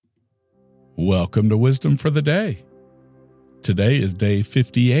Welcome to Wisdom for the Day. Today is day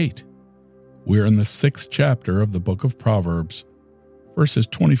 58. We're in the 6th chapter of the book of Proverbs, verses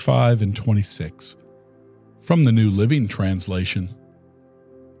 25 and 26. From the New Living Translation.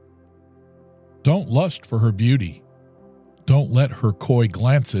 Don't lust for her beauty. Don't let her coy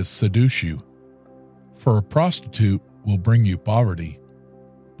glances seduce you. For a prostitute will bring you poverty,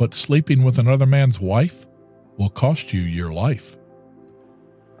 but sleeping with another man's wife will cost you your life.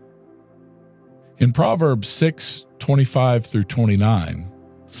 In Proverbs 6:25 through 29,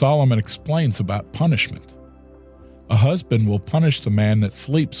 Solomon explains about punishment. A husband will punish the man that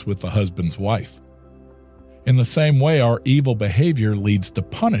sleeps with the husband's wife. In the same way, our evil behavior leads to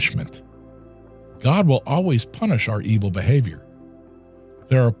punishment. God will always punish our evil behavior.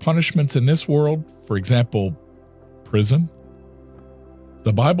 There are punishments in this world, for example, prison.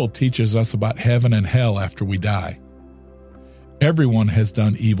 The Bible teaches us about heaven and hell after we die. Everyone has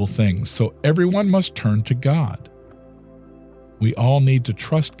done evil things, so everyone must turn to God. We all need to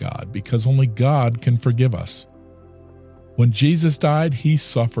trust God because only God can forgive us. When Jesus died, he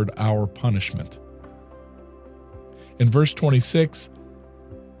suffered our punishment. In verse 26,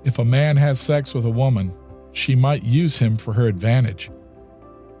 if a man has sex with a woman, she might use him for her advantage.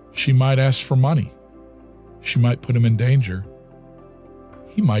 She might ask for money. She might put him in danger.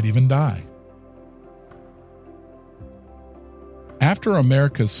 He might even die. After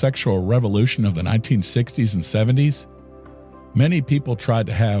America's sexual revolution of the 1960s and 70s, many people tried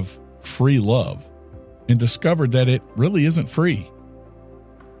to have free love and discovered that it really isn't free.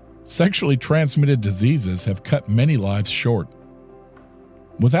 Sexually transmitted diseases have cut many lives short.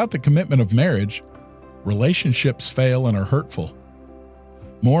 Without the commitment of marriage, relationships fail and are hurtful.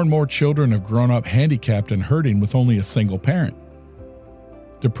 More and more children have grown up handicapped and hurting with only a single parent.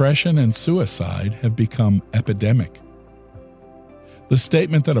 Depression and suicide have become epidemic. The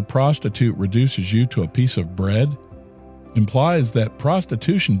statement that a prostitute reduces you to a piece of bread implies that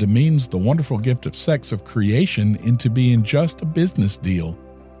prostitution demeans the wonderful gift of sex of creation into being just a business deal.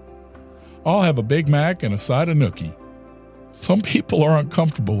 I'll have a Big Mac and a side of nookie. Some people are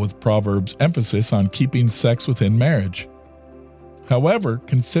uncomfortable with Proverbs' emphasis on keeping sex within marriage. However,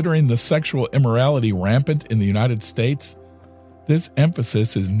 considering the sexual immorality rampant in the United States, this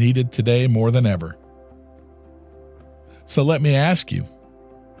emphasis is needed today more than ever. So let me ask you,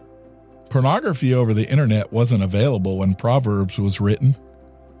 pornography over the internet wasn't available when Proverbs was written.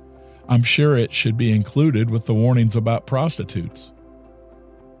 I'm sure it should be included with the warnings about prostitutes.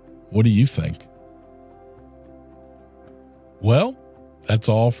 What do you think? Well, that's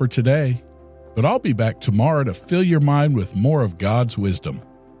all for today, but I'll be back tomorrow to fill your mind with more of God's wisdom.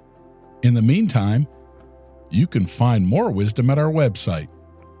 In the meantime, you can find more wisdom at our website,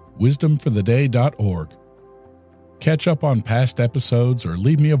 wisdomfortheday.org. Catch up on past episodes or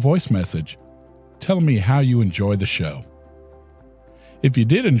leave me a voice message telling me how you enjoy the show. If you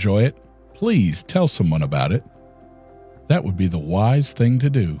did enjoy it, please tell someone about it. That would be the wise thing to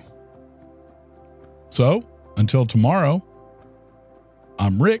do. So, until tomorrow,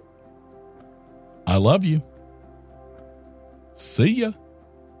 I'm Rick. I love you. See ya.